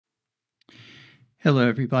Hello,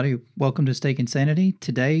 everybody. Welcome to Steak and Sanity.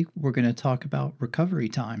 Today, we're going to talk about recovery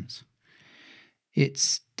times.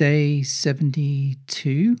 It's day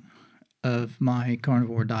 72 of my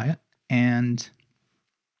carnivore diet, and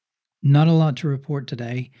not a lot to report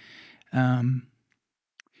today.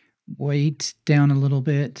 Weight down a little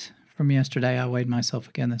bit from yesterday. I weighed myself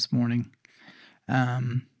again this morning,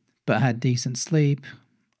 but had decent sleep.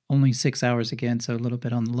 Only 6 hours again, so a little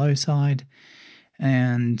bit on the low side,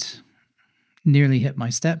 and nearly hit my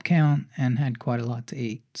step count and had quite a lot to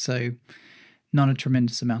eat. So not a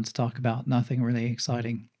tremendous amount to talk about, nothing really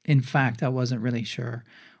exciting. In fact, I wasn't really sure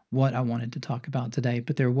what I wanted to talk about today,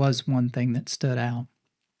 but there was one thing that stood out,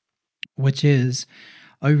 which is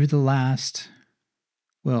over the last,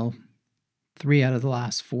 3 out of the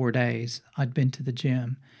last 4 days, I'd been to the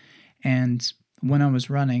gym. And when I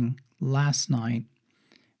was running last night,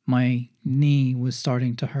 my knee was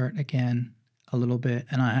starting to hurt again a little bit,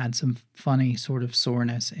 and I had some funny sort of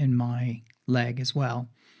soreness in my leg as well.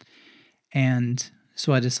 And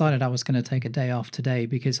so I decided I was going to take a day off today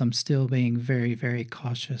because I'm still being very, very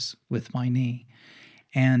cautious with my knee.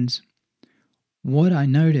 And what I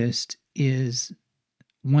noticed is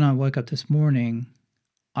when I woke up this morning,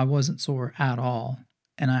 I wasn't sore at all,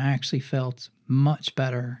 and I actually felt much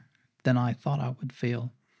better than I thought I would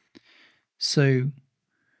feel. So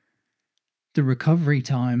the recovery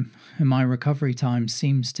time, and my recovery time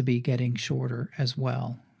seems to be getting shorter as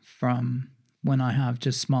well from when I have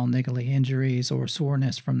just small niggly injuries or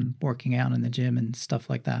soreness from working out in the gym and stuff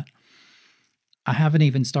like that. I haven't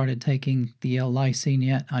even started taking the L-lysine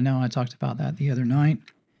yet. I know I talked about that the other night.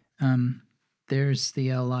 There's the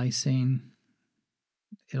L-lysine.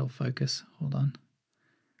 It'll focus. Hold on.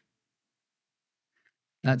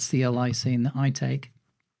 That's the L-lysine that I take.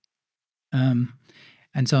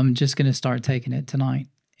 And so I'm just going to start taking it tonight,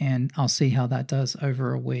 and I'll see how that does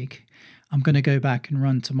over a week. I'm going to go back and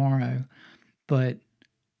run tomorrow, but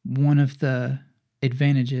one of the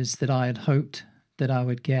advantages that I had hoped that I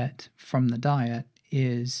would get from the diet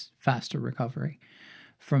is faster recovery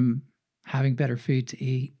from having better food to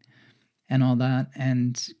eat and all that,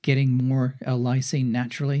 and getting more L-lysine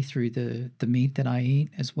naturally through the meat that I eat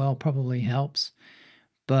as well probably helps.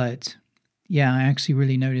 But yeah, I actually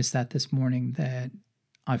really noticed that this morning, that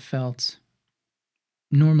I felt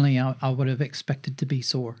normally I would have expected to be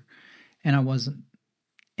sore, and I wasn't.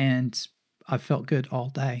 And I felt good all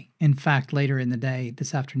day. In fact, later in the day,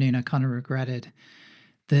 this afternoon, I kind of regretted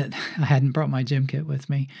that I hadn't brought my gym kit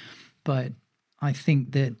with me. But I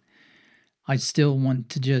think that I still want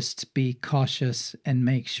to just be cautious and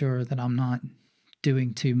make sure that I'm not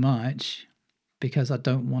doing too much, because I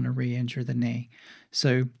don't want to re-injure the knee.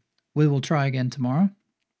 So we will try again tomorrow.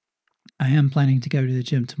 I am planning to go to the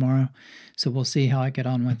gym tomorrow, so we'll see how I get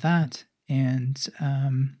on with that. And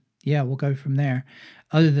yeah, we'll go from there.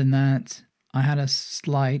 Other than that, I had a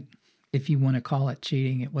slight, if you want to call it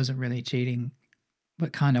cheating, it wasn't really cheating,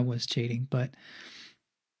 but kind of was cheating. But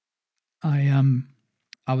I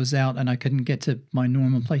was out and I couldn't get to my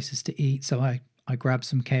normal places to eat, so I grabbed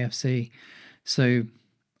some KFC. So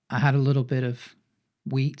I had a little bit of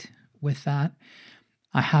wheat with that.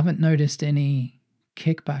 I haven't noticed any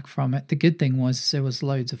kickback from it. The good thing was there was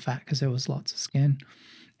loads of fat because there was lots of skin,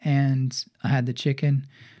 and I had the chicken.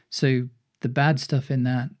 So the bad stuff in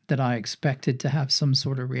that I expected to have some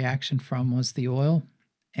sort of reaction from was the oil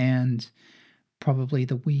and probably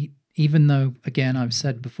the wheat, even though, again, I've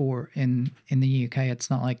said before, in the UK it's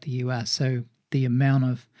not like the US, so the amount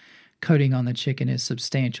of coating on the chicken is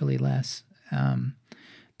substantially less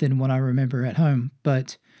than what I remember at home.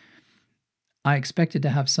 But I expected to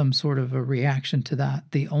have some sort of a reaction to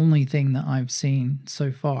that. The only thing that I've seen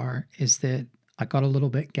so far is that I got a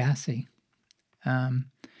little bit gassy.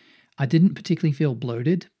 I didn't particularly feel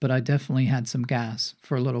bloated, but I definitely had some gas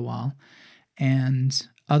for a little while. And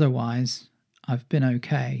otherwise, I've been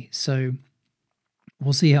okay. So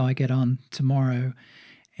we'll see how I get on tomorrow.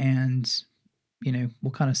 And,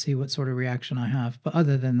 we'll kind of see what sort of reaction I have. But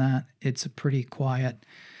other than that, it's a pretty quiet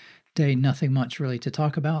day, nothing much really to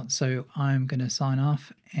talk about. So I'm going to sign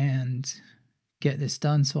off and get this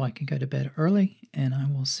done so I can go to bed early, and I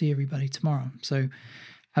will see everybody tomorrow. So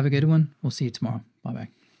have a good one. We'll see you tomorrow. Bye-bye.